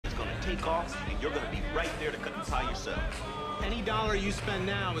take off, and you're gonna be right there to cut the pie yourself. Any dollar you spend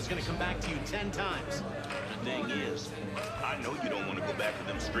now is gonna come back to you 10 times. The thing is, I know you don't want to go back to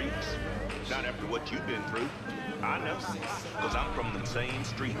them streets. Not after what you've been through. I know, because I'm from them same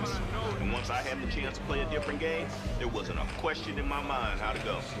streets. And once I had the chance to play a different game, there wasn't a question in my mind how to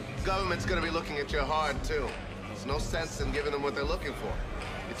go. Government's gonna be looking at you hard, too. There's no sense in giving them what they're looking for.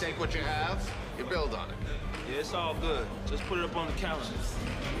 You take what you have, you build on it. Yeah, it's all good. Just put it up on the calendar.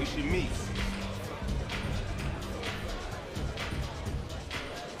 We should meet.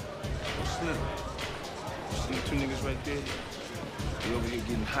 Slim, you see the two niggas right there? They over here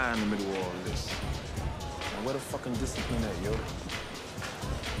getting high in the middle of all this. Now, where the fucking discipline at, yo?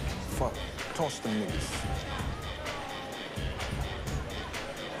 Fuck, toss them niggas.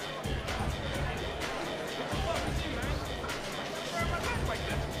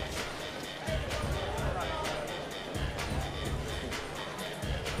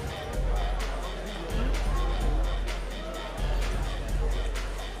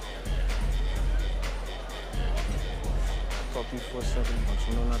 Talk to you for a second. Don't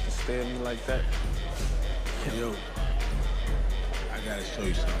you know not to stare at me like that? Yo, I gotta show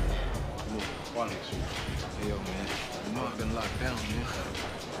you something. Come on, follow me. Hey, yo, man. You know I've been locked down,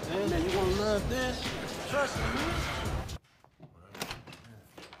 man. Man, you gonna love this? Trust me,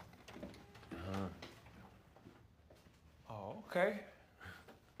 man. Oh, okay.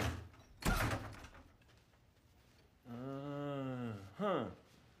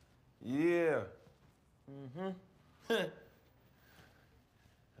 Yeah.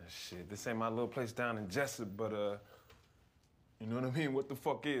 Shit, this ain't my little place down in Jessup, but, you know what I mean? What the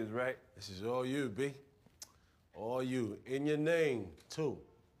fuck is, right? This is all you, B. All you. In your name, too.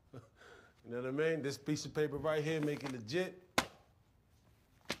 You know what I mean? This piece of paper right here, make it legit.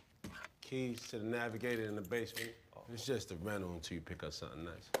 Keys to the navigator in the basement. It's just a rental until you pick up something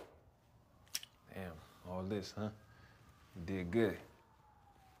nice. Damn, all this, huh? You did good.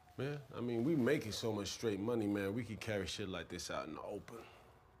 Man, I mean, we making so much straight money, man. We could carry shit like this out in the open,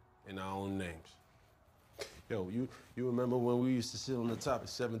 in our own names. Yo, you remember when we used to sit on the top of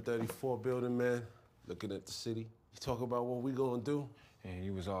 734 building, man, looking at the city? You talk about what we gonna do? And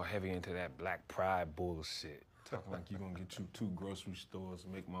you was all heavy into that black pride bullshit. Talking like you gonna get you 2 grocery stores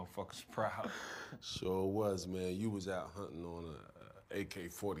and make motherfuckers proud. Sure was, man. You was out hunting on a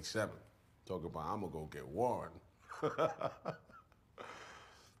AK-47. Talk about, I'm gonna go get Warren.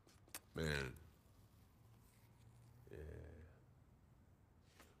 Man. Yeah.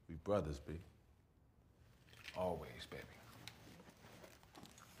 We brothers, B. Always, baby.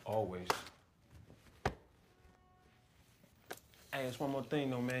 Always. Hey, it's one more thing,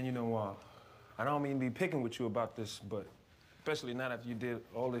 though, man. You know, I don't mean to be picking with you about this, but especially not after you did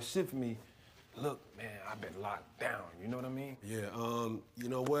all this shit for me. Look, man, I've been locked down. You know what I mean? Yeah, you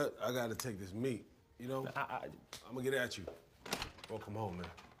know what? I gotta take this meat. You know? I'm gonna get at you. Welcome home, man.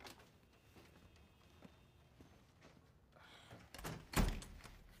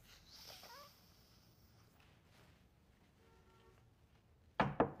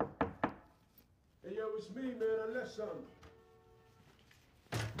 Hey, yo, it's me, man. I left something.